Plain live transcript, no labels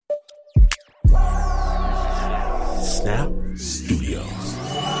Snap Studios.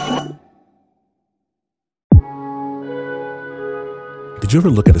 Did you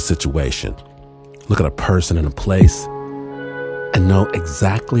ever look at a situation, look at a person in a place, and know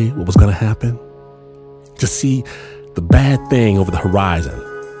exactly what was going to happen? Just see the bad thing over the horizon.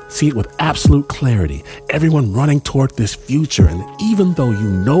 See it with absolute clarity. Everyone running toward this future. And even though you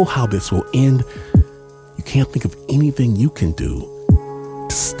know how this will end, you can't think of anything you can do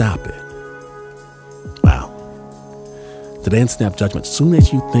to stop it. Wow. Today in Snap Judgment, soon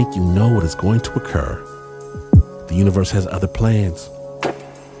as you think you know what is going to occur, the universe has other plans.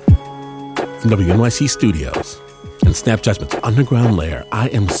 From WNYC Studios and Snap Judgment's underground lair, I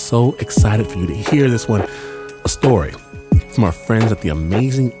am so excited for you to hear this one, a story from our friends at the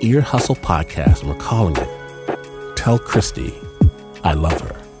amazing Ear Hustle podcast, and we're calling it Tell Christy I Love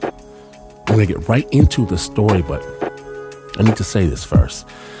Her. I'm going to get right into the story, but I need to say this first.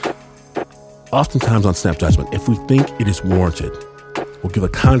 Oftentimes on Snap Judgment, if we think it is warranted, we'll give a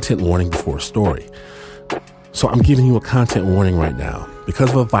content warning before a story. So I'm giving you a content warning right now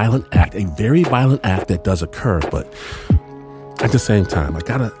because of a violent act, a very violent act that does occur. But at the same time, I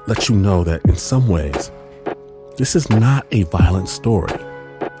got to let you know that in some ways, this is not a violent story.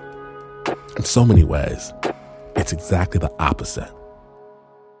 In so many ways, it's exactly the opposite.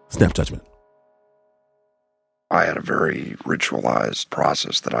 Snap Judgment. I had a very ritualized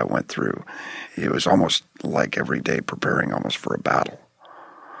process that I went through. It was almost like every day preparing almost for a battle.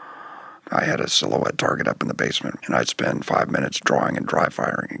 I had a silhouette target up in the basement, and I'd spend 5 minutes drawing and dry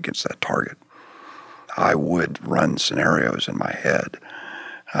firing against that target. I would run scenarios in my head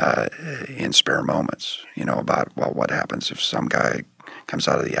in spare moments, about, well, what happens if some guy comes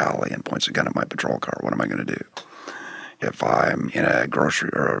out of the alley and points a gun at my patrol car? What am I going to do? If I'm in a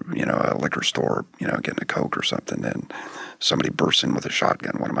grocery or, a liquor store, getting a Coke or something, and somebody bursts in with a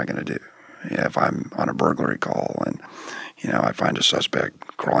shotgun, what am I going to do? If I'm on a burglary call and, I find a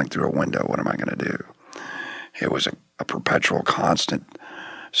suspect crawling through a window, what am I going to do? It was a perpetual, constant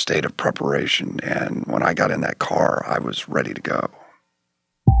state of preparation. And when I got in that car, I was ready to go.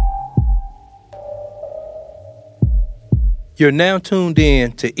 You're now tuned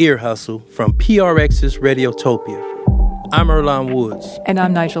in to Ear Hustle from PRX's Radiotopia. I'm Earlonne Woods. And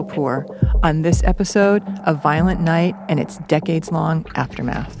I'm Nigel Poor on this episode of Violent Night and its decades-long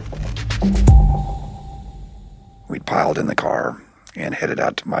aftermath. We piled in the car and headed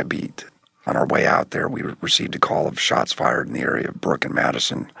out to my beat. On our way out there, we received a call of shots fired in the area of Brook and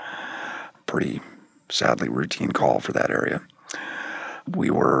Madison. Pretty, sadly, routine call for that area. We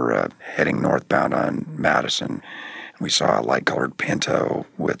were heading northbound on Madison. We saw a light-colored Pinto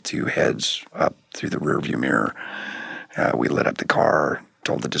with two heads up through the rearview mirror. We lit up the car,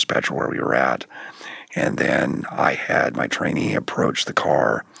 told the dispatcher where we were at, and then I had my trainee approach the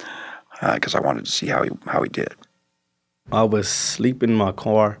car because I wanted to see how he did. I was sleeping in my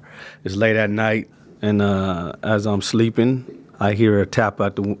car. It's late at night, and as I'm sleeping, I hear a tap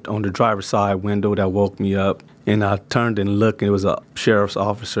on the driver's side window that woke me up, and I turned and looked, and it was a sheriff's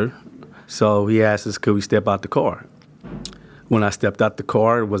officer. So he asked us, could we step out the car? When I stepped out the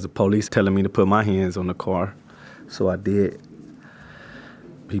car, it was the police telling me to put my hands on the car. So I did.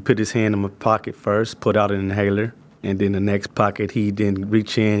 He put his hand in my pocket first, put out an inhaler, and then the next pocket, he didn't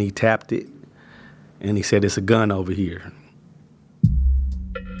reach in, he tapped it, and he said, it's a gun over here.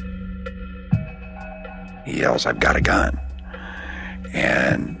 He yells, I've got a gun.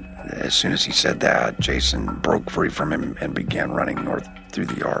 And as soon as he said that, Jason broke free from him and began running north through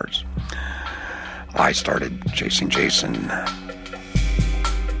the yards. I started chasing Jason.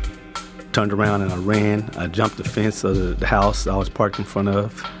 Turned around and I ran. I jumped the fence of the house I was parked in front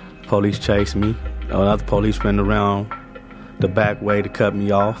of. Police chased me. Other police ran around the back way to cut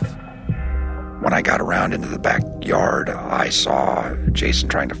me off. When I got around into the backyard, I saw Jason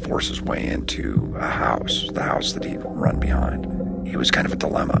trying to force his way into a house, the house that he'd run behind. It was kind of a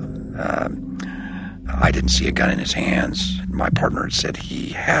dilemma. I didn't see a gun in his hands. My partner had said he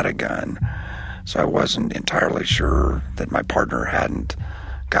had a gun, so I wasn't entirely sure that my partner hadn't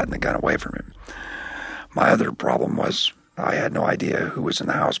gotten the gun away from him. My other problem was I had no idea who was in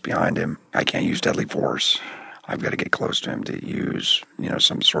the house behind him. I can't use deadly force. I've got to get close to him to use,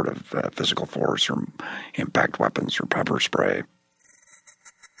 some sort of physical force or impact weapons or pepper spray.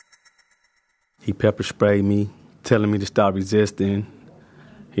 He pepper sprayed me, telling me to stop resisting.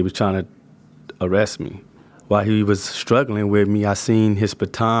 He was trying to arrest me. While he was struggling with me, I seen his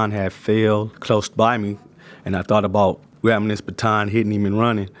baton had failed close by me, and I thought about grabbing this baton, hitting him and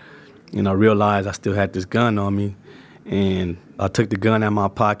running. And I realized I still had this gun on me, and I took the gun out of my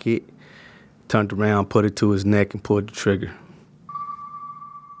pocket, turned around, put it to his neck, and pulled the trigger.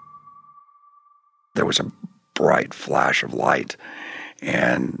 There was a bright flash of light,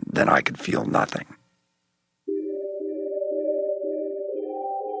 and then I could feel nothing.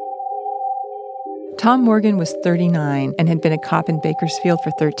 Tom Morgan was 39 and had been a cop in Bakersfield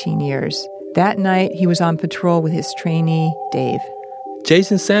for 13 years. That night, he was on patrol with his trainee, Dave.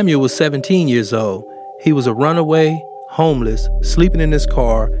 Jason Samuel was 17 years old. He was a runaway, homeless, sleeping in his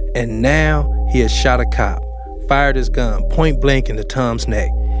car, and now he had shot a cop, fired his gun point blank into Tom's neck.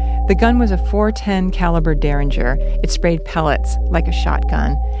 The gun was a .410 caliber Derringer. It sprayed pellets like a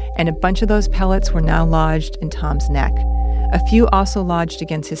shotgun, and a bunch of those pellets were now lodged in Tom's neck. A few also lodged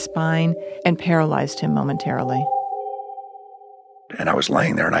against his spine and paralyzed him momentarily. And I was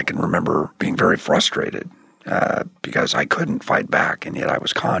laying there, and I can remember being very frustrated because I couldn't fight back, and yet I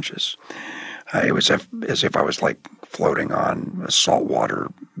was conscious. It was as if I was like floating on a saltwater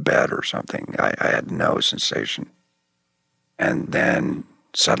bed or something. I had no sensation. And then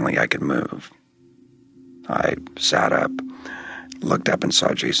suddenly I could move. I sat up, looked up, and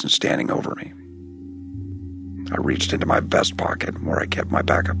saw Jason standing over me. I reached into my vest pocket where I kept my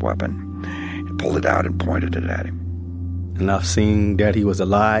backup weapon and pulled it out and pointed it at him. And I've seen that he was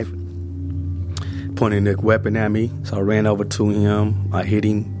alive, pointing the weapon at me. So I ran over to him. I hit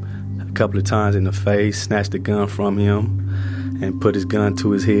him a couple of times in the face, snatched the gun from him, and put his gun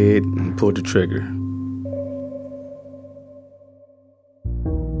to his head and pulled the trigger.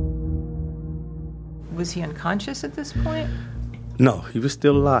 Was he unconscious at this point? No, he was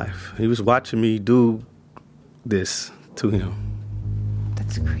still alive. He was watching me do this to him.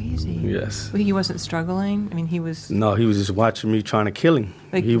 That's crazy. Yes. He wasn't struggling? I mean, he was... No, he was just watching me trying to kill him.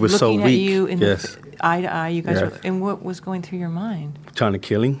 Like, he was so weak. Looking at you in yes. eye to eye, you guys yes. were... And what was going through your mind? Trying to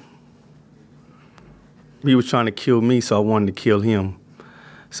kill him. He was trying to kill me, so I wanted to kill him.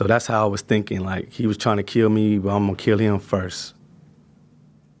 So that's how I was thinking. Like, he was trying to kill me, but I'm going to kill him first.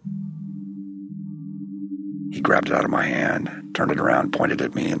 He grabbed it out of my hand, turned it around, pointed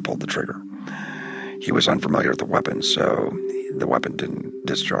at me, and pulled the trigger. He was unfamiliar with the weapon, so the weapon didn't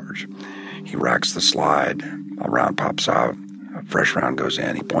discharge. He racks the slide, a round pops out, a fresh round goes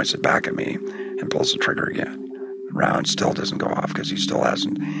in, he points it back at me, and pulls the trigger again. The round still doesn't go off because he still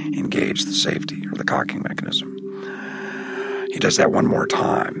hasn't engaged the safety or the cocking mechanism. He does that one more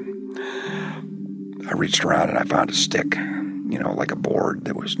time. I reached around and I found a stick, like a board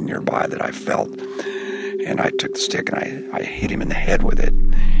that was nearby that I felt. And I took the stick and I hit him in the head with it.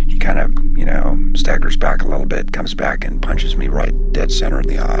 He kind of, staggers back a little bit, comes back and punches me right dead center in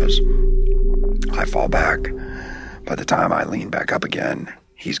the eyes. I fall back. By the time I lean back up again,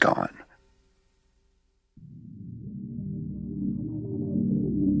 he's gone.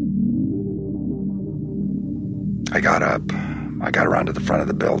 I got up. I got around to the front of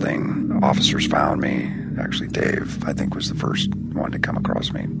the building. Officers found me. Actually, Dave, I think, was the first one to come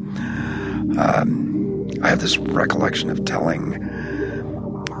across me. I have this recollection of telling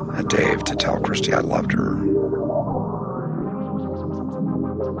Dave to tell Christy I loved her.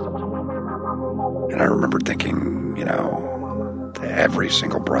 And I remember thinking, every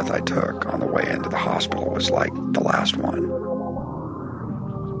single breath I took on the way into the hospital was like the last one.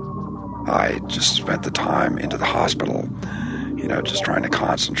 I just spent the time into the hospital, just trying to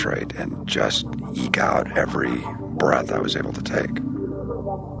concentrate and just eke out every breath I was able to take.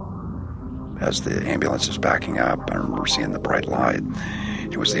 As the ambulance is backing up, I remember seeing the bright light.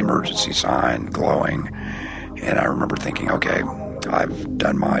 It was the emergency sign glowing. And I remember thinking, okay, I've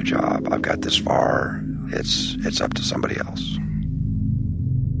done my job. I've got this far. It's up to somebody else.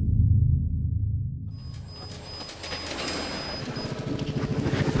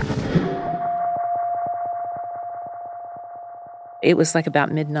 It was like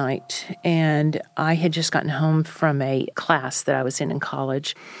about midnight, and I had just gotten home from a class that I was in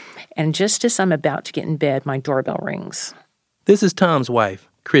college. And just as I'm about to get in bed, my doorbell rings. This is Tom's wife,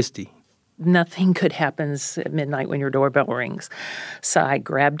 Christy. Nothing good happens at midnight when your doorbell rings. So I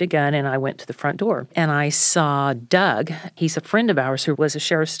grabbed a gun and I went to the front door. And I saw Doug. He's a friend of ours who was a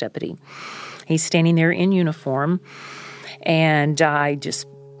sheriff's deputy. He's standing there in uniform, and I just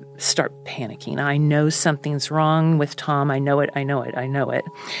start panicking. I know something's wrong with Tom. I know it.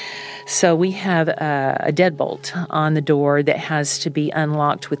 So we have a deadbolt on the door that has to be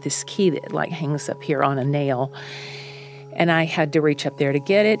unlocked with this key that hangs up here on a nail. And I had to reach up there to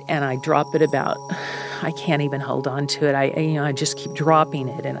get it, and I drop it I can't even hold on to it. I just keep dropping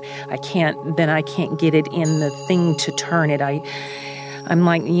it, and I can't get it in the thing to turn it. I'm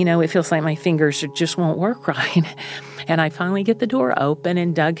like, it feels like my fingers just won't work right. And I finally get the door open,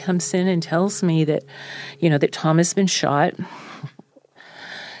 and Doug comes in and tells me that, that Tom has been shot.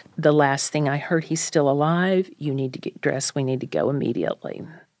 The last thing I heard, he's still alive. You need to get dressed. We need to go immediately.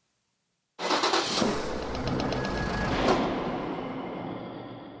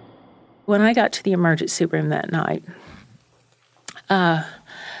 When I got to the emergency room that night,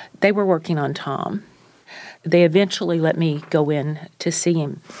 they were working on Tom. They eventually let me go in to see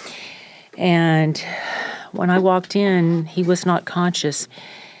him. And when I walked in, he was not conscious,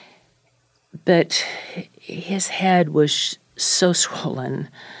 but his head was so swollen.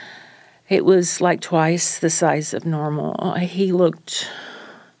 It was like twice the size of normal. He looked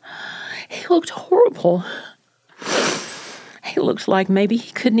horrible. He looked like maybe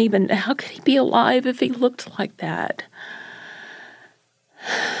he couldn't even, how could he be alive if he looked like that?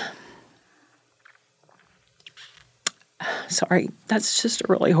 Sorry, that's just a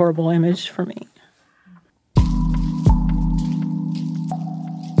really horrible image for me.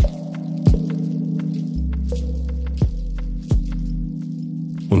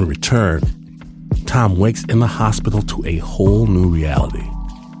 When we return, Tom wakes in the hospital to a whole new reality.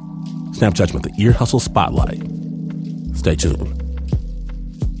 Snap Judgment, the Ear Hustle Spotlight. Stay tuned.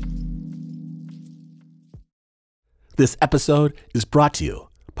 This episode is brought to you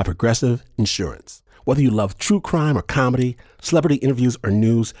by Progressive Insurance. Whether you love true crime or comedy, celebrity interviews or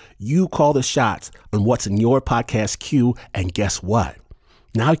news, you call the shots on what's in your podcast queue, and guess what?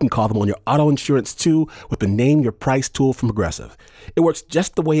 Now you can call them on your auto insurance too with the Name Your Price tool from Progressive. It works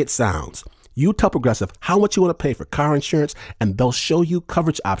just the way it sounds. You tell Progressive how much you want to pay for car insurance, and they'll show you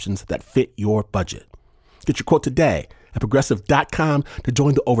coverage options that fit your budget. Get your quote today at Progressive.com to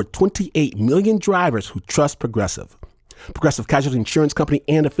join the over 28 million drivers who trust Progressive. Progressive Casualty Insurance Company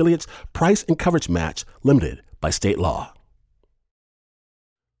and affiliates. Price and coverage match limited by state law.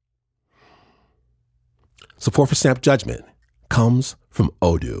 Support for Snap Judgment comes from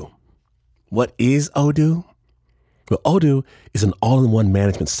Odoo. What is Odoo? Well, Odoo is an all-in-one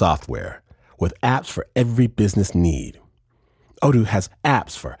management software with apps for every business need. Odoo has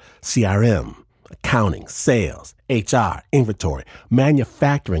apps for CRM, accounting, sales, HR, inventory,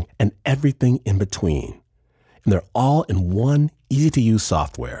 manufacturing, and everything in between. And they're all in one easy-to-use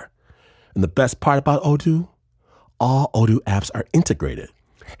software. And the best part about Odoo? All Odoo apps are integrated,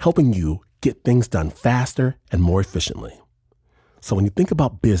 helping you get things done faster and more efficiently. So when you think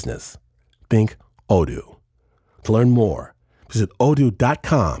about business, think Odoo. To learn more, visit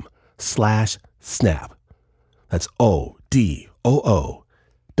odoo.com/snap. That's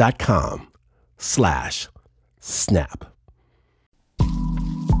odoo.com/snap.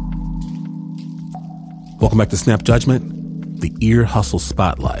 Welcome back to Snap Judgment, the Ear Hustle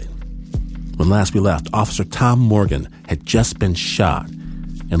Spotlight. When last we left, Officer Tom Morgan had just been shot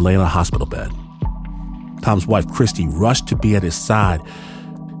and lay in a hospital bed. Tom's wife, Christy, rushed to be at his side.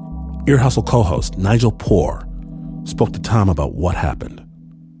 Ear Hustle co-host Nigel Poor spoke to Tom about what happened.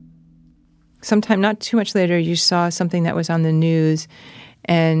 Sometime not too much later, you saw something that was on the news,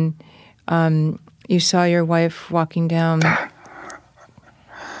 and you saw your wife walking down. I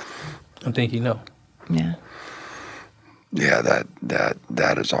think you know. Yeah. Yeah,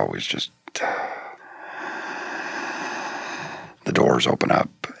 that is always just the doors open up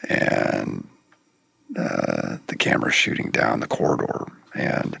and the camera's shooting down the corridor,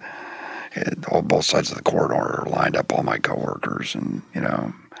 and both sides of the corridor are lined up all my coworkers and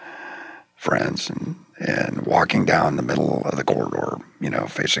friends, and walking down the middle of the corridor,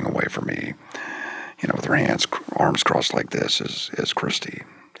 facing away from me, with her arms crossed like this is Christy.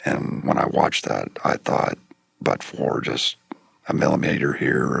 And when I watched that, I thought, but for just a millimeter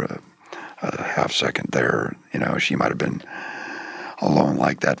here, a half second there, she might have been alone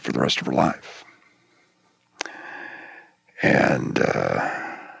like that for the rest of her life. And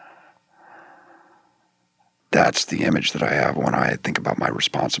that's the image that I have when I think about my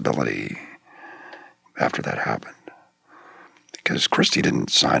responsibility after that happened. Because Christy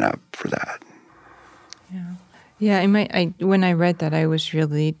didn't sign up for that. Yeah. Yeah, when I read that, I was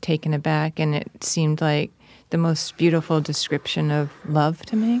really taken aback, and it seemed like the most beautiful description of love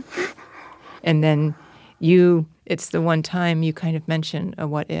to me. And then it's the one time you kind of mention a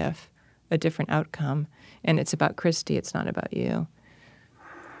what if, a different outcome, and it's about Christy, it's not about you.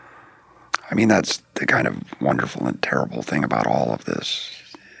 I mean, that's the kind of wonderful and terrible thing about all of this.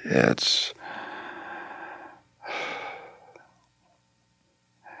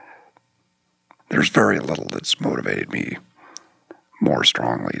 There's very little that's motivated me more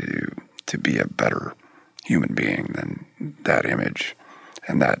strongly to be a better human being than that image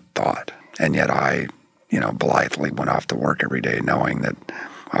and that thought. And yet I, blithely went off to work every day knowing that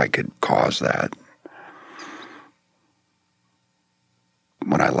I could cause that.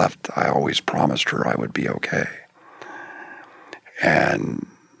 When I left, I always promised her I would be okay. And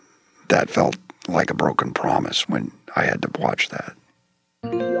that felt like a broken promise when I had to watch that.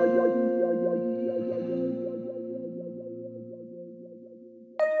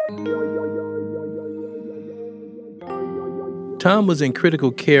 Tom was in critical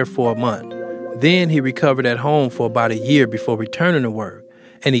care for a month. Then he recovered at home for about a year before returning to work,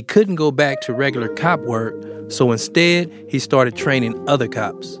 and he couldn't go back to regular cop work, so instead, he started training other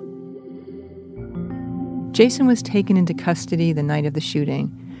cops. Jason was taken into custody the night of the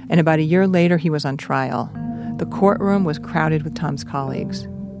shooting, and about a year later, he was on trial. The courtroom was crowded with Tom's colleagues.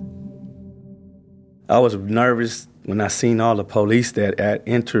 I was nervous when I seen all the police that had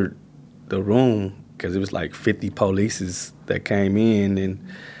entered the room, because it was like 50 police that came in, and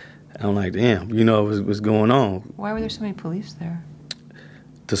I'm like, damn, what's going on. Why were there so many police there?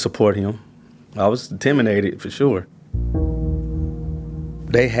 To support him. I was intimidated for sure.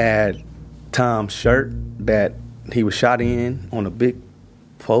 They had Tom's shirt that he was shot in on a big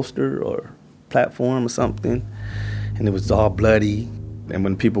poster or platform or something, and it was all bloody. And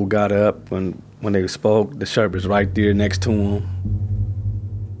when people got up, when they spoke, the shirt was right there next to him.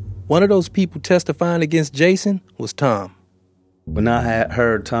 One of those people testifying against Jason was Tom. When I had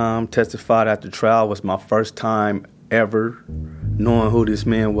heard Tom testify at the trial, was my first time ever knowing who this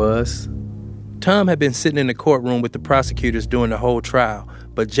man was. Tom had been sitting in the courtroom with the prosecutors during the whole trial,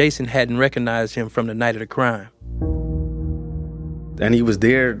 but Jason hadn't recognized him from the night of the crime. And he was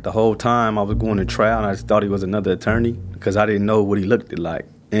there the whole time I was going to trial, and I just thought he was another attorney because I didn't know what he looked like.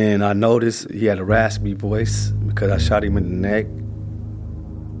 And I noticed he had a raspy voice because I shot him in the neck.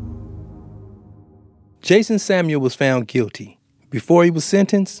 Jason Samuel was found guilty. Before he was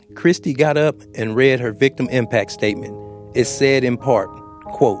sentenced, Christy got up and read her victim impact statement. It said in part,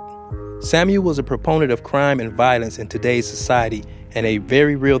 quote, "Samuel was a proponent of crime and violence in today's society and a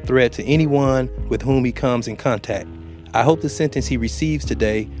very real threat to anyone with whom he comes in contact. I hope the sentence he receives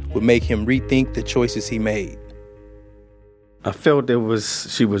today would make him rethink the choices he made." I felt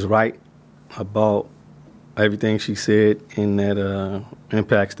she was right about everything she said in that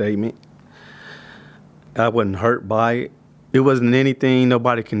impact statement. I wasn't hurt by it. It wasn't anything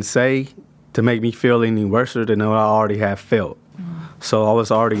nobody can say to make me feel any worse than what I already have felt. So I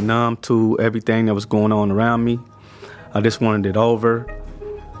was already numb to everything that was going on around me. I just wanted it over.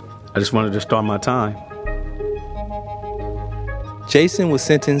 I just wanted to start my time. Jason was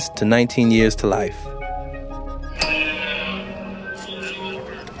sentenced to 19 years to life.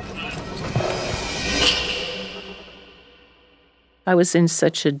 I was in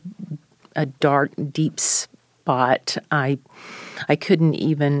such a dark, deep spot. I couldn't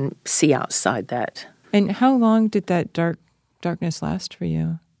even see outside that. And how long did that darkness last for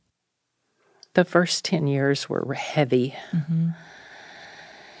you? The first 10 years were heavy. Mm-hmm.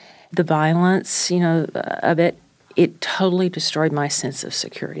 The violence, of it totally destroyed my sense of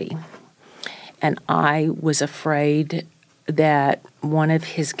security. And I was afraid that one of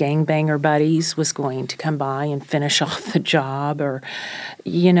his gangbanger buddies was going to come by and finish off the job, or,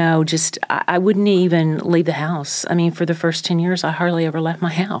 I wouldn't even leave the house. I mean, for the first 10 years, I hardly ever left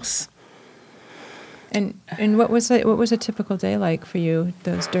my house. And what was a typical day like for you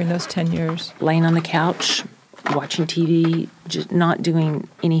during those 10 years? Laying on the couch, watching TV, just not doing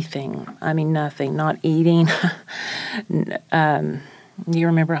anything. I mean, nothing. Not eating. You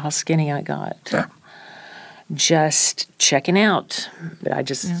remember how skinny I got? Yeah. Just checking out. But I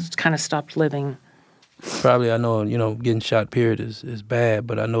just kind of stopped living. Probably, I know, getting shot, period, is bad,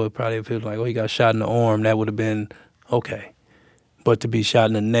 but I know it probably feels like, he got shot in the arm, that would have been okay. But to be shot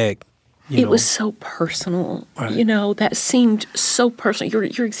in the neck, it was so personal. Right. That seemed so personal.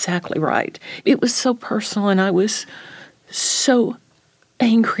 You're exactly right. It was so personal, and I was so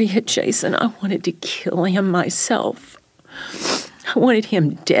angry at Jason. I wanted to kill him myself. I wanted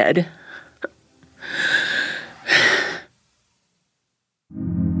him dead.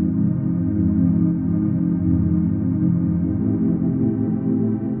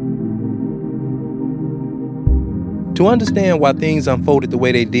 To understand why things unfolded the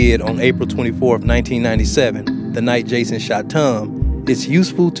way they did on April 24th, 1997, the night Jason shot Tom, it's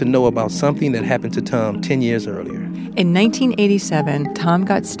useful to know about something that happened to Tom 10 years earlier. In 1987, Tom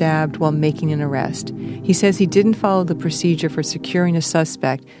got stabbed while making an arrest. He says he didn't follow the procedure for securing a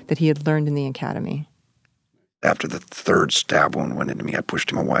suspect that he had learned in the academy. After the third stab wound went into me, I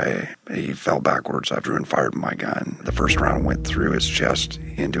pushed him away. He fell backwards. I drew and fired my gun. The first round went through his chest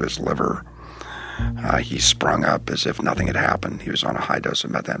into his liver. He sprung up as if nothing had happened. He was on a high dose of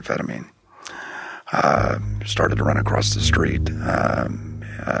methamphetamine. Started to run across the street.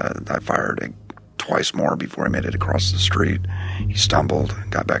 I fired twice more before he made it across the street. He stumbled,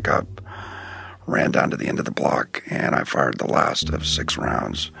 got back up, ran down to the end of the block, and I fired the last of 6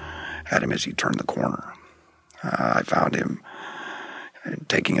 rounds at him as he turned the corner. I found him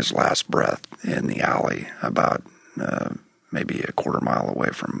taking his last breath in the alley about maybe a quarter mile away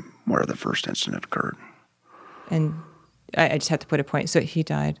from where the first incident occurred. And I just have to put a point. So he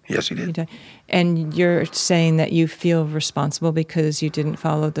died. Yes, he did. He died. And you're saying that you feel responsible because you didn't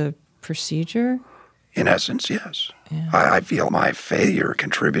follow the procedure? In essence, yes. Yeah. I feel my failure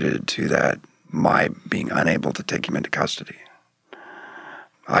contributed to that, my being unable to take him into custody.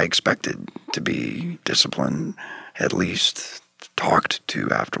 I expected to be disciplined, at least talked to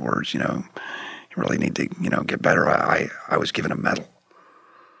afterwards, you really need to, get better. I was given a medal.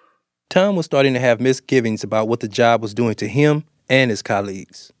 Tom was starting to have misgivings about what the job was doing to him and his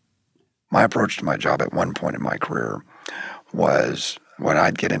colleagues. My approach to my job at one point in my career was when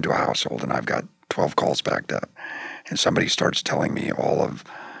I'd get into a household and I've got 12 calls backed up and somebody starts telling me all of,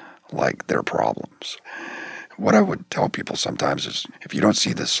 their problems. What I would tell people sometimes is, if you don't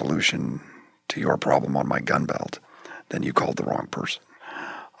see the solution to your problem on my gun belt, then you called the wrong person.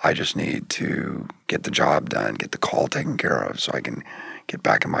 I just need to get the job done, get the call taken care of so I can get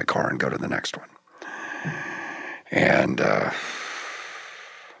back in my car and go to the next one. And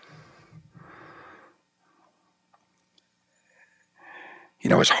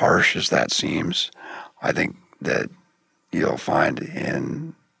as harsh as that seems, I think that you'll find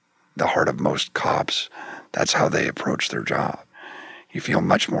in the heart of most cops, that's how they approach their job. You feel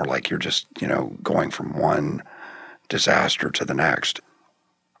much more like you're just, going from one disaster to the next.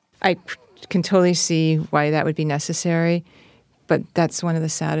 I can totally see why that would be necessary, but that's one of the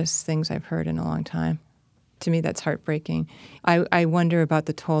saddest things I've heard in a long time. To me, that's heartbreaking. I wonder about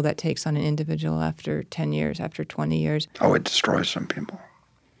the toll that takes on an individual after 10 years, after 20 years. Oh, it destroys some people.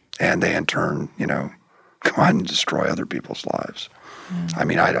 And they, in turn, go on and destroy other people's lives. I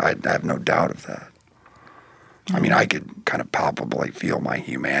mean, I have no doubt of that. I mean, I could kind of palpably feel my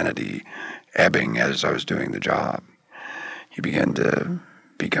humanity ebbing as I was doing the job. You begin to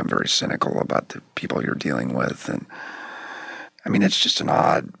become very cynical about the people you're dealing with. And, I mean, it's just an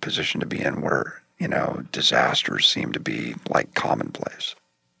odd position to be in where, disasters seem to be like commonplace.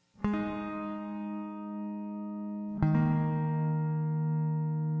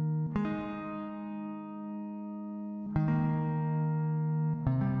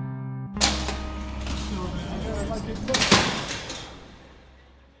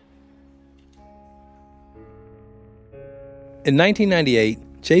 In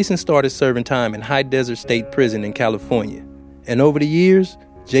 1998, Jason started serving time in High Desert State Prison in California. And over the years,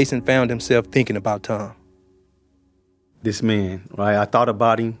 Jason found himself thinking about Tom. This man, right? I thought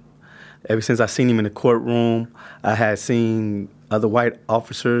about him. Ever since I seen him in the courtroom, I had seen other white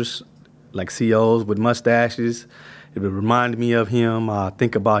officers, like COs with mustaches. It would remind me of him. I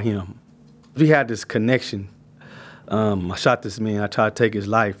think about him. We had this connection. I shot this man. I tried to take his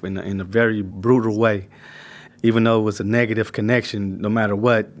life in a very brutal way. Even though it was a negative connection, no matter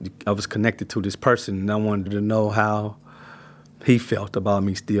what, I was connected to this person, and I wanted to know how he felt about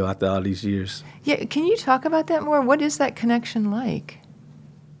me still after all these years. Yeah, can you talk about that more? What is that connection like?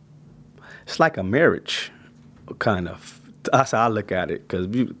 It's like a marriage, kind of. That's how I look at it, because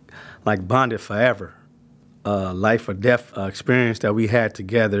we like bonded forever. Life or death experience that we had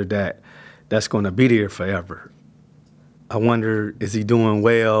together that's going to be there forever. I wonder, is he doing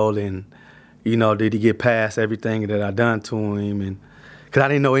well, and did he get past everything that I done to him? And because I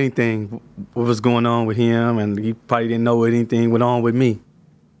didn't know anything what was going on with him, and he probably didn't know anything went on with me.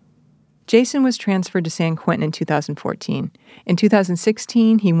 Jason was transferred to San Quentin in 2014. In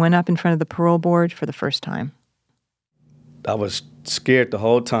 2016, he went up in front of the parole board for the first time. I was scared the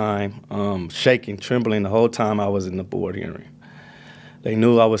whole time, shaking, trembling the whole time I was in the board hearing. They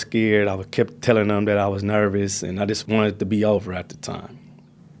knew I was scared. I kept telling them that I was nervous, and I just wanted it to be over at the time.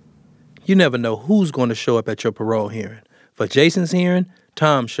 You never know who's going to show up at your parole hearing. For Jason's hearing,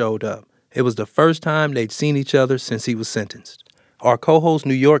 Tom showed up. It was the first time they'd seen each other since he was sentenced. Our co-host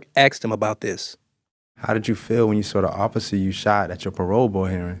New York asked him about this. How did you feel when you saw the officer you shot at your parole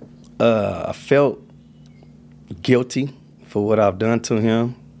board hearing? I felt guilty for what I've done to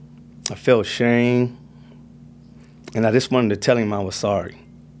him. I felt shame. And I just wanted to tell him I was sorry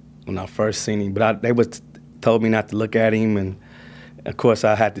when I first seen him. But they told me not to look at him, and of course,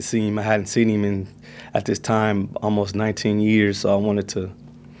 I had to see him. I hadn't seen him at this time, almost 19 years, so I wanted to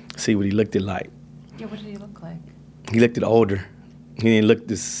see what he looked like. Yeah, what did he look like? He looked older. He didn't look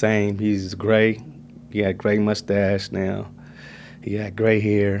the same. He's gray. He had gray mustache now. He had gray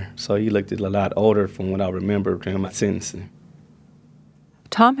hair, so he looked a lot older from what I remember from my sentencing.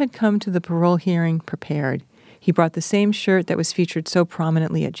 Tom had come to the parole hearing prepared. He brought the same shirt that was featured so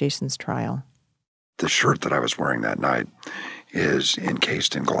prominently at Jason's trial. The shirt that I was wearing that night is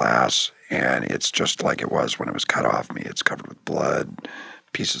encased in glass, and it's just like it was when it was cut off me. It's covered with blood,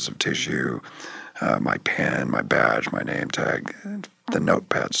 pieces of tissue, my pen, my badge, my name tag, the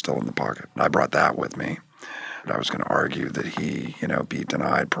notepad still in the pocket. And I brought that with me. I was going to argue that he, be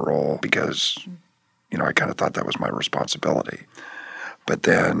denied parole because, I kind of thought that was my responsibility. But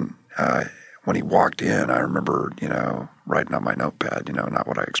then when he walked in, I remember, writing on my notepad, not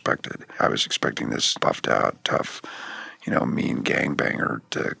what I expected. I was expecting this buffed out, tough, mean gangbanger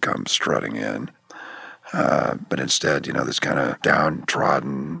to come strutting in. But instead, this kind of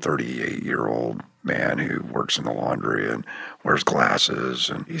downtrodden 38-year-old man who works in the laundry and wears glasses,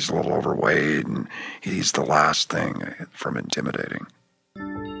 and he's a little overweight, and he's the last thing from intimidating.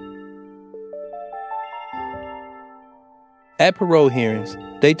 At parole hearings,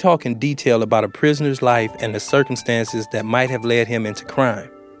 they talk in detail about a prisoner's life and the circumstances that might have led him into crime.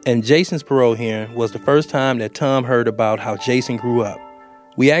 And Jason's parole hearing was the first time that Tom heard about how Jason grew up.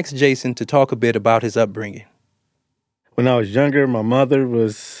 We asked Jason to talk a bit about his upbringing. When I was younger, my mother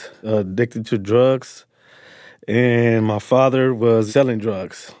was addicted to drugs, and my father was selling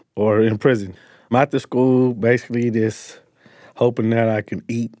drugs or in prison. I'm after school, basically just hoping that I can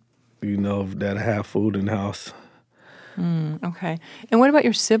eat, that I have food in the house. Okay. And what about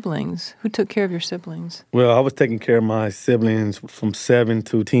your siblings? Who took care of your siblings? Well, I was taking care of my siblings from 7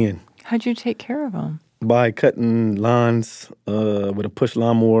 to 10. How'd you take care of them? By cutting lawns with a push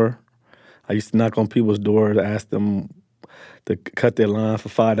lawnmower. I used to knock on people's doors, ask them to cut their lawn for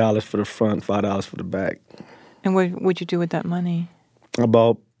 $5 for the front, $5 for the back. And what would you do with that money? I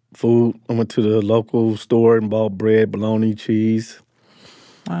bought food. I went to the local store and bought bread, bologna, cheese,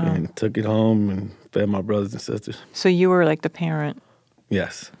 and took it home and fed my brothers and sisters. So you were like the parent?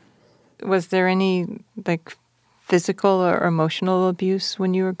 Yes. Was there any physical or emotional abuse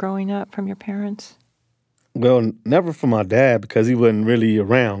when you were growing up from your parents? Well, never from my dad because he wasn't really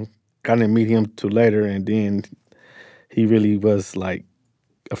around. I didn't meet him till later, and then he really was like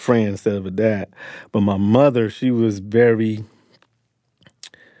a friend instead of a dad. But my mother, she was very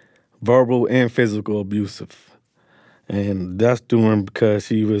verbal and physical abusive. And that's doing because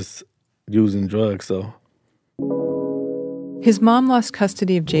she was using drugs, so. His mom lost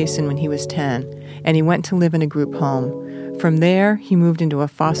custody of Jason when he was 10, and he went to live in a group home. From there, he moved into a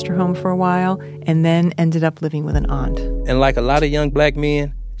foster home for a while and then ended up living with an aunt. And like a lot of young black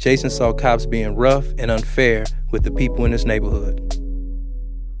men, Jason saw cops being rough and unfair with the people in his neighborhood.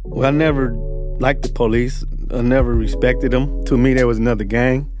 Well, I never liked the police. I never respected them. To me, there was another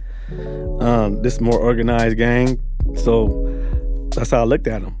gang, this more organized gang. So that's how I looked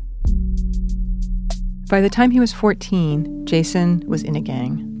at them. By the time he was 14, Jason was in a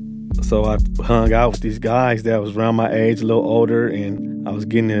gang. So I hung out with these guys that was around my age, a little older, and I was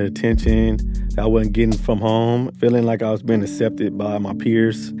getting the attention that I wasn't getting from home, feeling like I was being accepted by my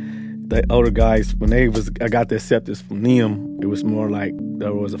peers. The older guys, when I got the acceptance from them, it was more like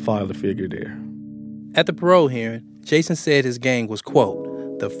there was a father figure there. At the parole hearing, Jason said his gang was,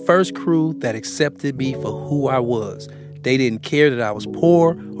 quote, the first crew that accepted me for who I was. They didn't care that I was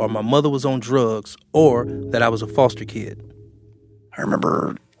poor or my mother was on drugs or that I was a foster kid. I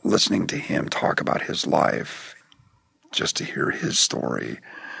remember listening to him talk about his life, just to hear his story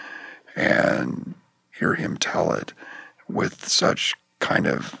and hear him tell it with such kind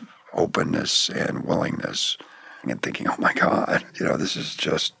of openness and willingness, and thinking, oh my God, this is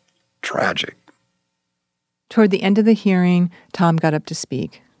just tragic. Toward the end of the hearing, Tom got up to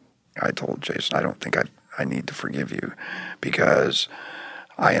speak. I told Jason, I don't think I need to forgive you because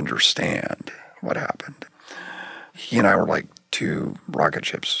I understand what happened. He and I were like two rocket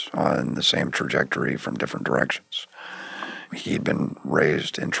ships on the same trajectory from different directions. He'd been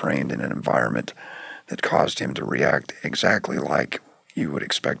raised and trained in an environment that caused him to react exactly like you would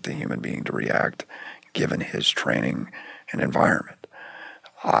expect a human being to react given his training and environment.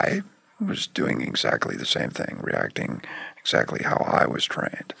 I was doing exactly the same thing, reacting exactly how I was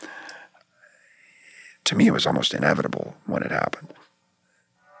trained. To me, it was almost inevitable when it happened.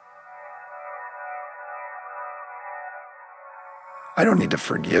 I don't need to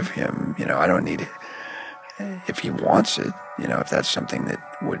forgive him. I don't need it. If he wants it, if that's something that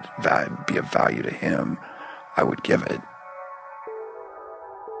would be of value to him, I would give it.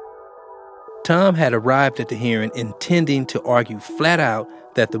 Tom had arrived at the hearing intending to argue flat out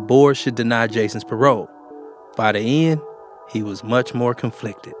that the board should deny Jason's parole. By the end, he was much more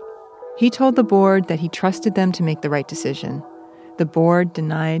conflicted. He told the board that he trusted them to make the right decision. The board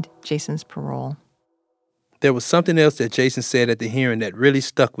denied Jason's parole. There was something else that Jason said at the hearing that really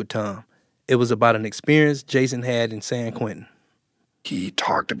stuck with Tom. It was about an experience Jason had in San Quentin. He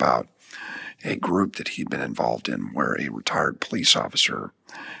talked about a group that he'd been involved in where a retired police officer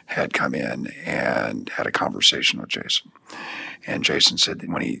had come in and had a conversation with Jason. And Jason said that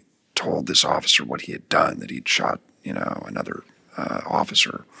when he told this officer what he had done, that he'd shot, another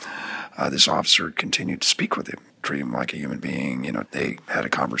officer, This officer continued to speak with him, treat him like a human being. They had a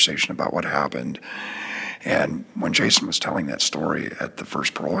conversation about what happened. And when Jason was telling that story at the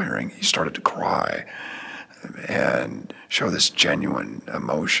first parole hearing, he started to cry and show this genuine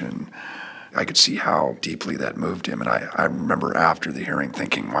emotion. I could see how deeply that moved him. And I remember after the hearing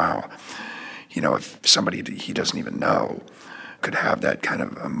thinking, wow, if somebody he doesn't even know could have that kind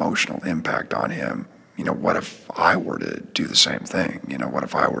of emotional impact on him, what if I were to do the same thing? What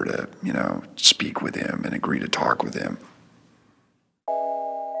if I were to, speak with him and agree to talk with him?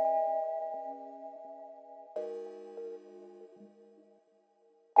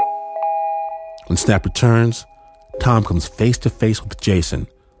 When Snap returns, Tom comes face to face with Jason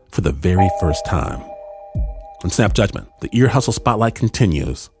for the very first time. On Snap Judgment, the Ear Hustle Spotlight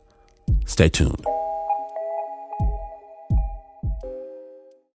continues. Stay tuned.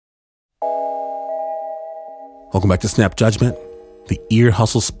 Welcome back to Snap Judgment, the Ear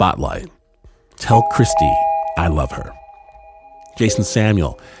Hustle Spotlight. Tell Christy I love her. Jason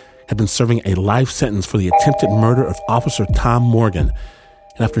Samuel had been serving a life sentence for the attempted murder of Officer Tom Morgan,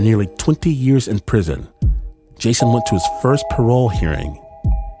 and after nearly 20 years in prison, Jason went to his first parole hearing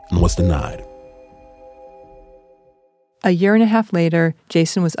and was denied. A year and a half later,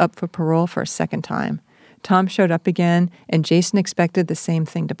 Jason was up for parole for a second time. Tom showed up again, and Jason expected the same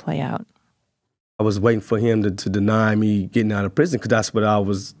thing to play out. I was waiting for him to deny me getting out of prison because that's what I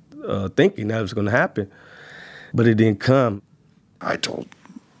was thinking that was going to happen. But it didn't come. I told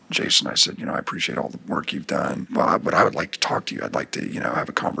Jason, I said, I appreciate all the work you've done. But I would like to talk to you. I'd like to, have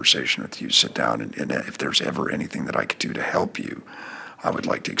a conversation with you, sit down, and if there's ever anything that I could do to help you, I would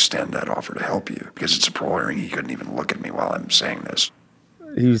like to extend that offer to help you. Because it's a parole hearing, he couldn't even look at me while I'm saying this.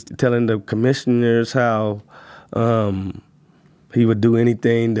 He was telling the commissioners how he would do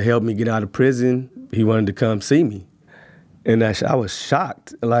anything to help me get out of prison. He wanted to come see me. And I was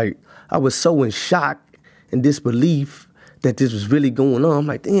shocked. Like, I was so in shock and disbelief that this was really going on. I'm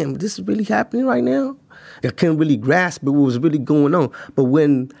like, damn, this is really happening right now? I couldn't really grasp what was really going on. But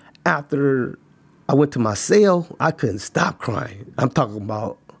after I went to my cell, I couldn't stop crying. I'm talking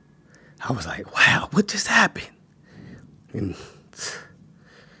about, I was like, wow, what just happened? And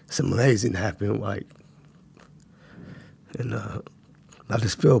something amazing happened, and I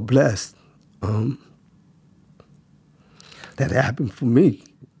just feel blessed that it happened for me.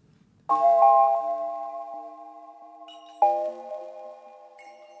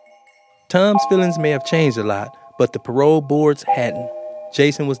 Tom's feelings may have changed a lot, but the parole boards hadn't.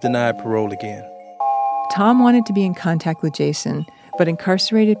 Jason was denied parole again. Tom wanted to be in contact with Jason, but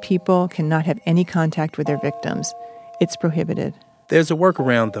incarcerated people cannot have any contact with their victims. It's prohibited. There's a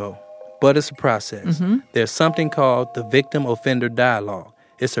workaround, though, but it's a process. There's something called the Victim-Offender Dialogue.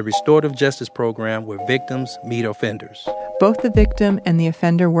 It's a restorative justice program where victims meet offenders. Both the victim and the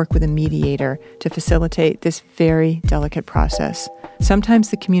offender work with a mediator to facilitate this very delicate process.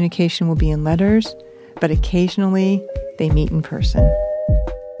 Sometimes the communication will be in letters, but occasionally they meet in person.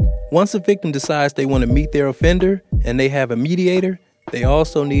 Once a victim decides they want to meet their offender and they have a mediator, they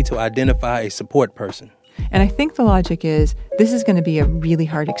also need to identify a support person. And I think the logic is this is going to be a really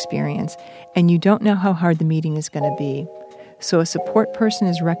hard experience, and you don't know how hard the meeting is going to be. So a support person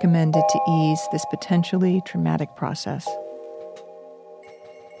is recommended to ease this potentially traumatic process.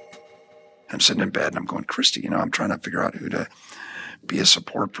 I'm sitting in bed and I'm going, Christy, I'm trying to figure out who to be a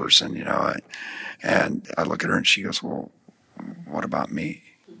support person, and I look at her and she goes, well, what about me?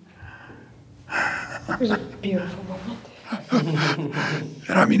 It was a beautiful moment.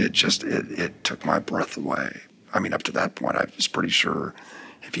 And it took my breath away. Up to that point, I was pretty sure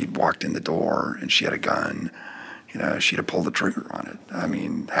if he'd walked in the door and she had a gun, she'd have pulled the trigger on it.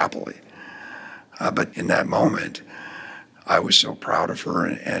 Happily. But in that moment, I was so proud of her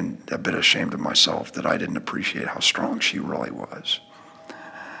and a bit ashamed of myself that I didn't appreciate how strong she really was.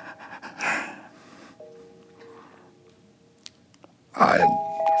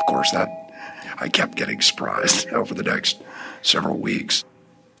 Of course, I kept getting surprised over the next several weeks.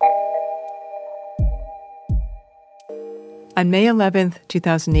 On May 11th,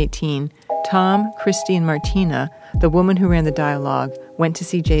 2018, Tom, Christy, and Martina, the woman who ran the dialogue, went to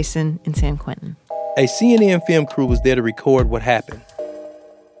see Jason in San Quentin. A CNN film crew was there to record what happened.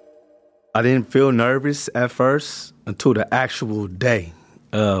 I didn't feel nervous at first until the actual day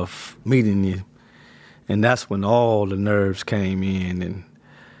of meeting you. And that's when all the nerves came in.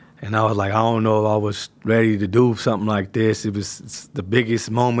 And I was like, I don't know if I was ready to do something like this. It's the biggest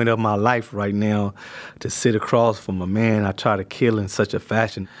moment of my life right now to sit across from a man I try to kill in such a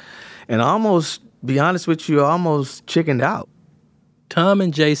fashion. And I almost, be honest with you, I almost chickened out. Tom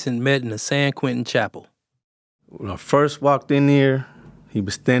and Jason met in the San Quentin chapel. When I first walked in there, he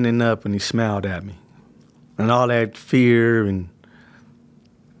was standing up and he smiled at me. And all that fear and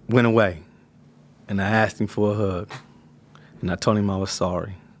went away. And I asked him for a hug. And I told him I was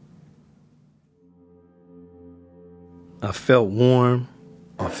sorry. I felt warm.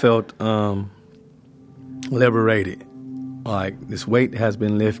 I felt liberated. Like this weight has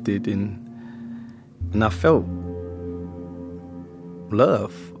been lifted, and I felt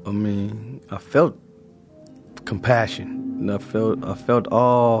love. I mean, I felt compassion. And I felt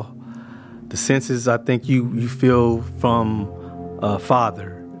all the senses I think you feel from a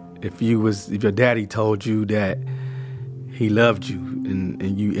father. If your daddy told you that he loved you and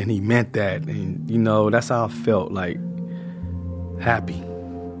he meant that, and that's how I felt, like happy.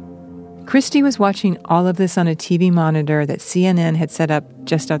 Christy was watching all of this on a TV monitor that CNN had set up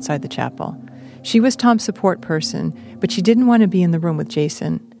just outside the chapel. She was Tom's support person, but she didn't want to be in the room with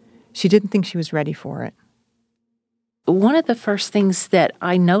Jason. She didn't think she was ready for it. One of the first things that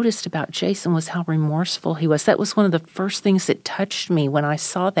I noticed about Jason was how remorseful he was. That was one of the first things that touched me when I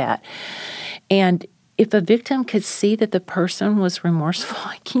saw that. And if a victim could see that the person was remorseful,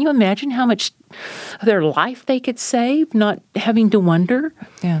 can you imagine how much of their life they could save, not having to wonder?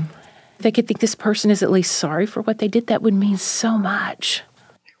 Yeah. If they could think this person is at least sorry for what they did, that would mean so much.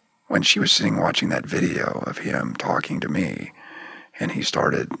 When she was sitting watching that video of him talking to me, and he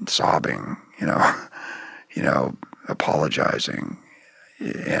started sobbing, apologizing.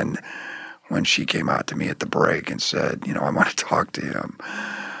 And when she came out to me at the break and said, I want to talk to him,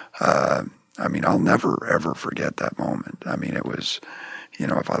 I'll never, ever forget that moment. It was,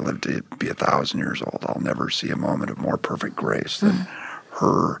 if I live to be 1,000 years old, I'll never see a moment of more perfect grace than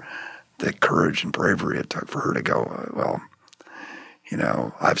her, the courage and bravery it took for her to go,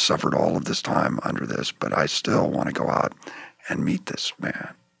 I've suffered all of this time under this, but I still want to go out and meet this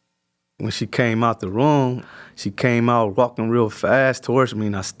man. When she came out the room, she came out walking real fast towards me,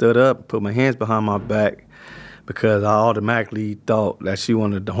 and I stood up, put my hands behind my back, because I automatically thought that she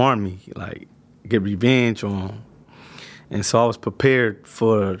wanted to harm me, like get revenge on. And so I was prepared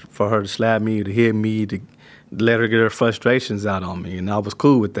for her to slap me, to hit me, to let her get her frustrations out on me, and I was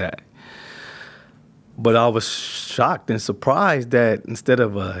cool with that. But I was shocked and surprised that instead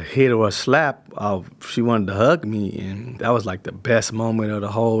of a hit or a slap, she wanted to hug me. And that was like the best moment of the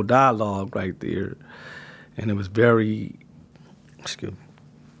whole dialogue right there. And it was very, it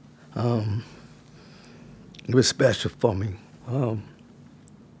was special for me.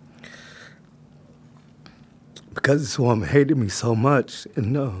 Because this woman hated me so much,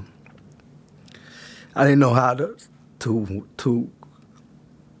 and I didn't know how to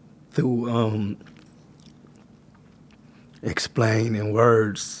explain in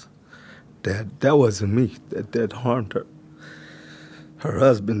words that wasn't me, that harmed her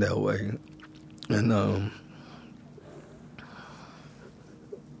husband that way. And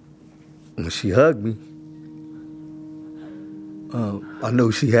when she hugged me, I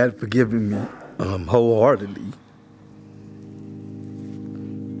knew she had forgiven me wholeheartedly.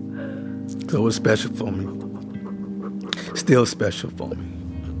 So it was special for me. Still special for me.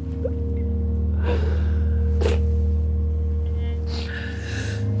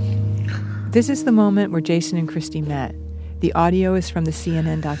 This is the moment where Jason and Christy met. The audio is from the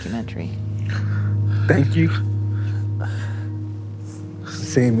CNN documentary. Thank you for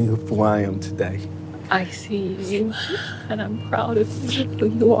seeing me for who I am today. I see you, and I'm proud of you, who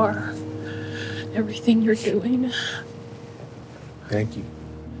you are, everything you're doing. Thank you.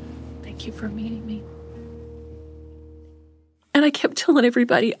 Thank you for meeting me. And I kept telling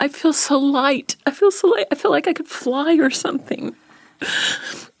everybody, I feel so light. I feel like I could fly or something.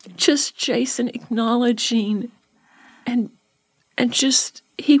 Just Jason acknowledging and just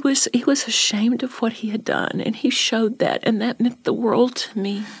he was ashamed of what he had done, and he showed that, and that meant the world to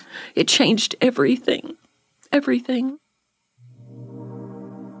me. It changed everything. Everything.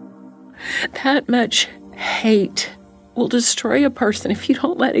 That much hate will destroy a person if you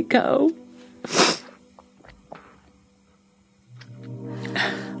don't let it go.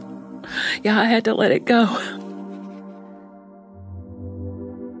 Yeah, I had to let it go.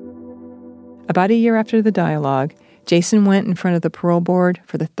 About a year after the dialogue, Jason went in front of the parole board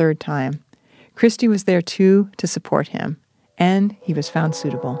for the third time. Christy was there too to support him, and he was found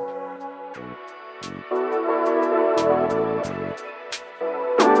suitable.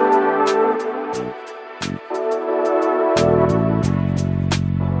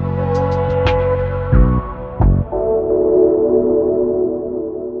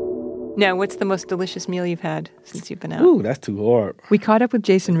 Now, what's the most delicious meal you've had since you've been out? Ooh, that's too hard. We caught up with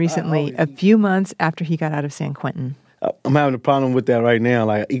Jason recently, a few months after he got out of San Quentin. I'm having a problem with that right now.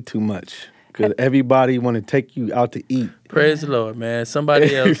 Like, I eat too much. because everybody want to take you out to eat. Praise the Lord, man.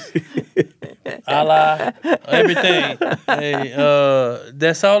 Somebody else. Allah, everything. Hey,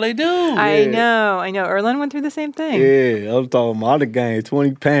 that's all they do. I know. Erlen went through the same thing. Yeah, I'm talking about the gained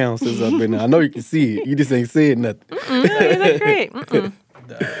 20 pounds since I've been there. I know you can see it. You just ain't said nothing. No, you look great.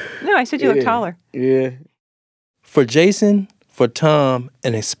 No, I said you look taller. Yeah. For Jason, for Tom,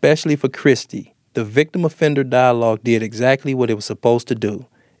 and especially for Christy, the victim offender dialogue did exactly what it was supposed to do.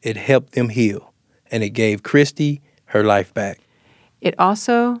 It helped them heal, and it gave Christy her life back. It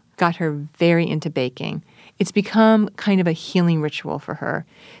also got her very into baking. It's become kind of a healing ritual for her.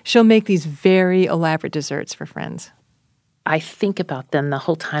 She'll make these very elaborate desserts for friends. I think about them the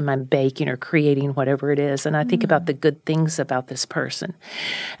whole time I'm baking or creating whatever it is, and I think about the good things about this person.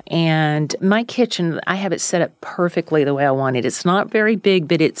 And my kitchen, I have it set up perfectly the way I want it. It's not very big,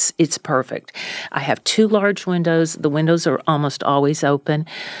 but it's perfect. I have 2 large windows. The windows are almost always open.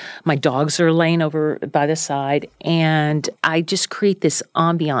 My dogs are laying over by the side, and I just create this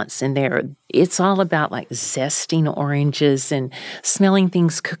ambiance in there. It's all about like zesting oranges and smelling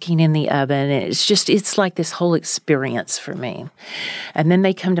things cooking in the oven. It's like this whole experience for me. And then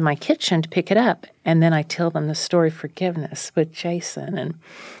they come to my kitchen to pick it up, and then I tell them the story of forgiveness with Jason and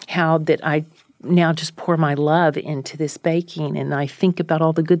how that I now just pour my love into this baking, and I think about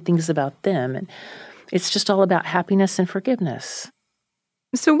all the good things about them. And it's just all about happiness and forgiveness.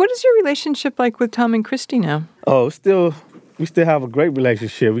 So what is your relationship like with Tom and Christy now? Oh, we still have a great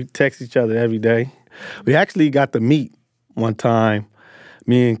relationship. We text each other every day. We actually got to meet one time,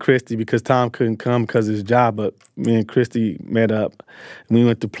 me and Christy, because Tom couldn't come because of his job, but me and Christy met up. We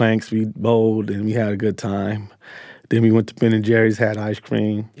went to Planks, we bowled, and we had a good time. Then we went to Ben & Jerry's, had ice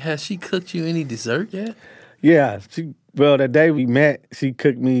cream. Has she cooked you any dessert yet? Yeah. That day we met, she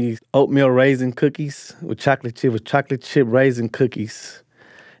cooked me oatmeal raisin cookies with chocolate chip raisin cookies.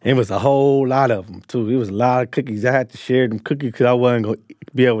 It was a whole lot of them, too. It was a lot of cookies. I had to share them cookies because I wasn't going to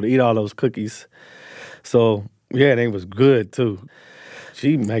be able to eat all those cookies. So, yeah, they was good, too.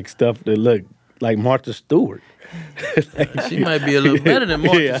 She makes stuff that look like Martha Stewart. She might be a little better than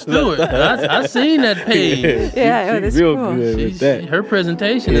Martha Stewart. I seen that page. Yeah, that's real cool. Good with that. Her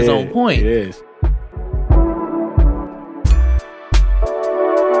presentation is on point. Yes.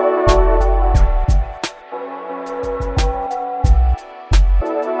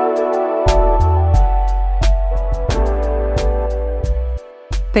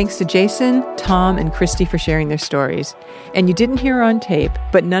 Thanks to Jason, Tom, and Christy for sharing their stories. And you didn't hear her on tape,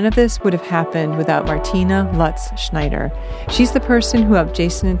 but none of this would have happened without Martina Lutz Schneider. She's the person who helped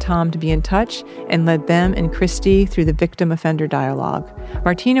Jason and Tom to be in touch and led them and Christy through the victim-offender dialogue.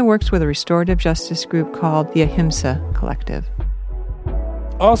 Martina works with a restorative justice group called the Ahimsa Collective.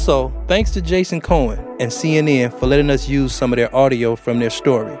 Also, thanks to Jason Cohen and CNN for letting us use some of their audio from their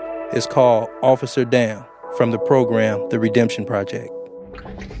story. It's called Officer Down, from the program The Redemption Project.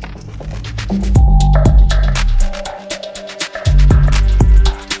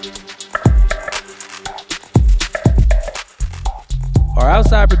 Our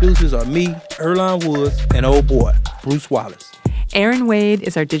outside producers are me, Earlonne Woods, and old boy, Bruce Wallace. Aaron Wade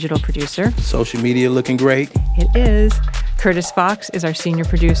is our digital producer. Social media looking great. It is. Curtis Fox is our senior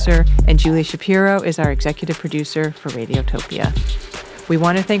producer, and Julie Shapiro is our executive producer for Radiotopia. We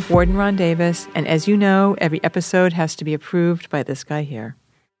want to thank Warden Ron Davis, and as you know, every episode has to be approved by this guy here.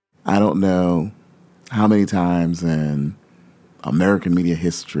 I don't know how many times in American media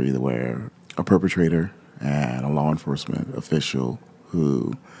history where a perpetrator and a law enforcement official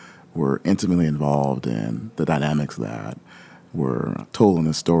who were intimately involved in the dynamics that were told in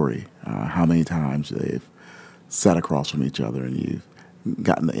the story, how many times they've sat across from each other and you've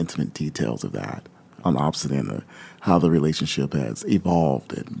gotten the intimate details of that on the opposite end of how the relationship has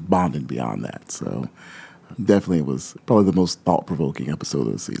evolved and bonded beyond that. So definitely it was probably the most thought-provoking episode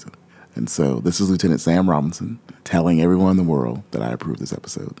of the season. And so this is Lieutenant Sam Robinson telling everyone in the world that I approve this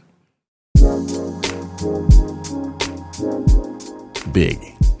episode. Big,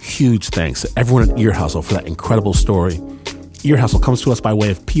 huge thanks to everyone at Ear Hustle for that incredible story. Ear Hustle comes to us by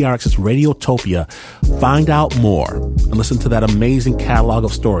way of PRX's Radiotopia. Find out more and listen to that amazing catalog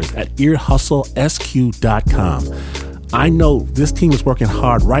of stories at earhustlesq.com. I know this team is working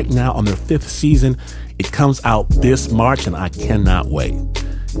hard right now on their 5th season. It comes out this March, and I cannot wait.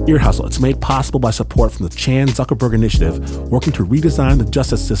 Ear Hustle, it's made possible by support from the Chan Zuckerberg Initiative, working to redesign the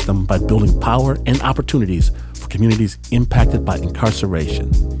justice system by building power and opportunities for communities impacted by incarceration.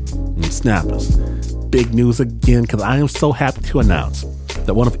 And snappers, big news again, because I am so happy to announce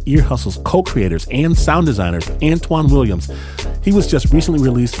that one of Ear Hustle's co-creators and sound designers, Antoine Williams, He was just recently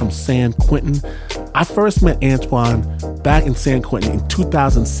released from San Quentin. I first met Antoine back in San Quentin in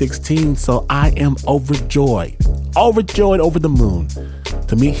 2016, so I am overjoyed over the moon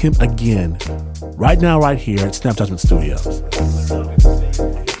to meet him again right now, right here at Snap Judgment Studios.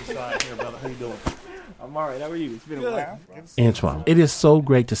 I'm all right. How are you? It's been a while. Antoine, it is so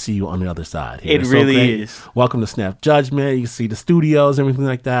great to see you on the other side here. It really is. Welcome to Snap Judgment. You can see the studios, everything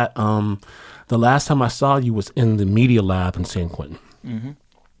like that. The last time I saw you was in the media lab in San Quentin. Mm-hmm.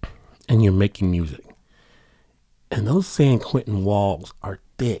 And you're making music. And those San Quentin walls are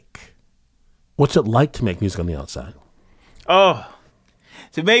thick. What's it like to make music on the outside? Oh,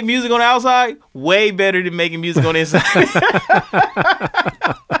 to make music on the outside, way better than making music on the inside.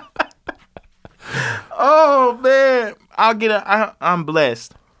 Oh man, I'm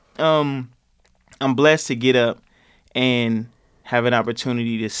blessed. I'm blessed to get up and have an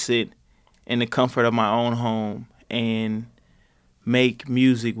opportunity to sit in the comfort of my own home and make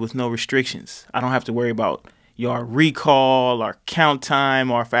music with no restrictions. I don't have to worry about your recall or count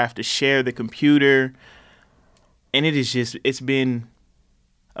time or if I have to share the computer. And it's been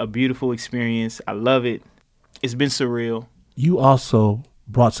a beautiful experience. I love it. It's been surreal. You also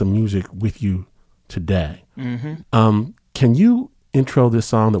brought some music with you today. Mm-hmm. Can you intro this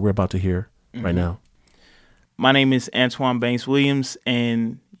song that we're about to hear right now? My name is Antoine Banks Williams,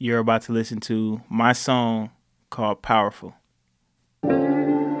 and you're about to listen to my song called Powerful. All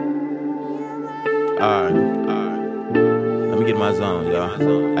right. Let me get my zone, y'all.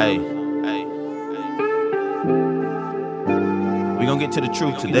 Hey. We gonna get to the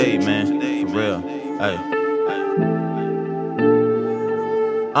truth today, man. For real. Hey.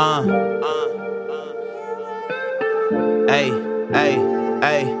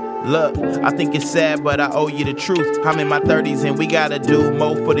 Hey, look, I think it's sad, but I owe you the truth. I'm in my 30s and we gotta do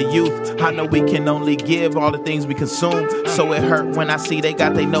more for the youth. I know we can only give all the things we consume, so it hurt when I see they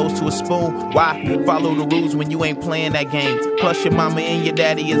got their nose to a spoon. Why follow the rules when you ain't playing that game? Plus your mama and your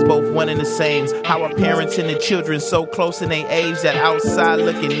daddy is both one and the same. How are parents and the children so close in their age that outside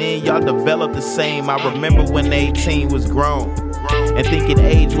looking in, y'all develop the same? I remember when 18 was grown and thinking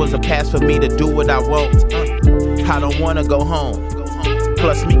age was a pass for me to do what I want. I don't wanna go home.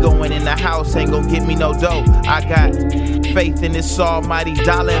 Plus me going in the house ain't gon' get me no dough. I got faith in this almighty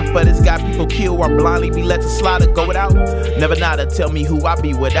dollar, and for this got people killed or blindly be let the slaughter go without. Never nada tell me who I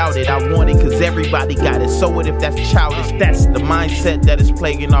be without it. I want it cause everybody got it. So what if that's childish? That's the mindset that is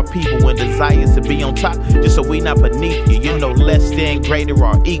plaguing our people when desires to be on top just so we not beneath you. You know less than, greater,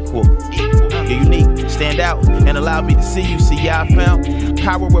 or equal. You're unique, stand out, and allow me to see you. See, I found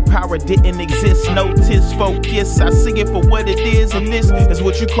power where power didn't exist. Notice, focus, I see it for what it is. And this is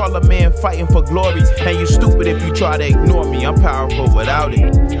what you call a man fighting for glory. And you stupid if you try to ignore me. I'm powerful without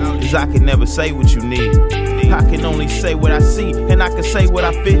it, cause I can never say what you need. I can only say what I see, and I can say what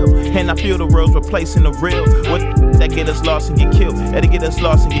I feel. And I feel the world's replacing the real. What that get us lost and get killed, that'll get us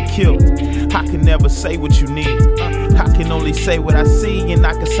lost and get killed. I can never say what you need. I can only say what I see, and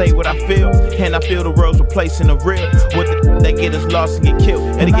I can say what I feel. And I feel the world's replacing the real. What that get us lost and get killed,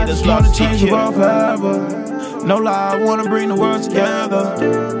 that'll get us lost and get killed. Forever. No lie, I wanna bring the world together.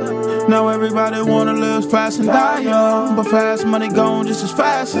 Now everybody wanna live fast and die young, but fast money gone just as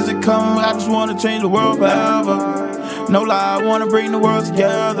fast as it come. I just wanna change the world forever. No lie, I wanna bring the world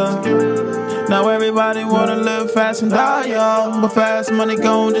together. Now everybody wanna live fast and die young, but fast money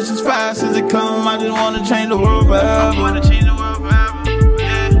gone just as fast as it come. I just wanna change the world forever. I wanna change the world forever.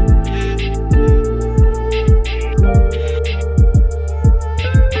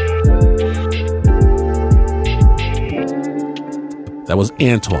 That was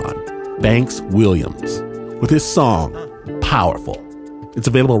Antoine Banks Williams with his song, Powerful. It's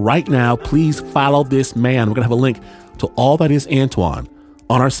available right now. Please follow this man. We're going to have a link to all that is Antoine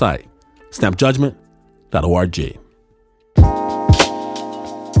on our site, snapjudgment.org.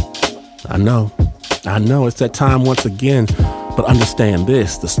 I know, it's that time once again, but understand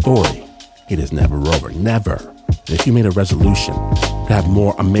this, the story, it is never over, never. And if you made a resolution to have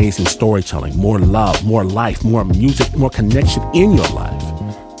more amazing storytelling, more love, more life, more music, more connection in your life,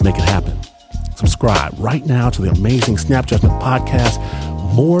 make it happen. Subscribe right now to the amazing Snap Judgment podcast.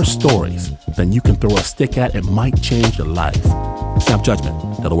 More stories than you can throw a stick at. It might change your life.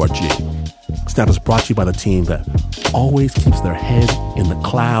 Snapjudgment.org. Snap is brought to you by the team that always keeps their head in the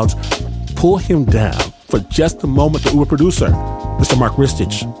clouds. Pull him down for just a moment. The Uber producer, Mr. Mark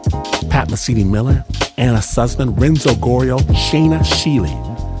Ristich, Pat Mesiti-Miller, Anna Sussman, Renzo Gorio, Shayna Sheely,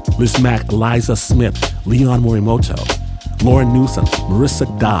 Liz Mack, Eliza Smith, Leon Morimoto, Lauren Newsom, Marissa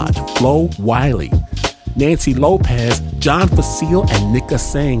Dodge, Flo Wiley, Nancy Lopez, John Facile, and Nika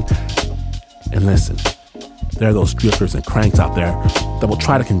Singh. And listen, There are those drifters and cranks out there that will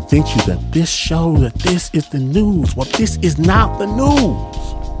try to convince you that this show, that this is the news. Well, this is not the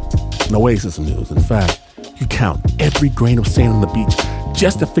news. No way is this news. In fact, you count every grain of sand on the beach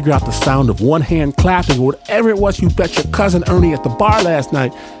just to figure out the sound of one hand clapping or whatever it was you bet your cousin Ernie at the bar last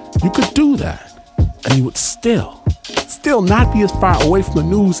night. You could do that, and you would still not be as far away from the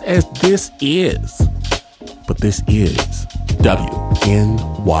news as this is. But this is WNYC.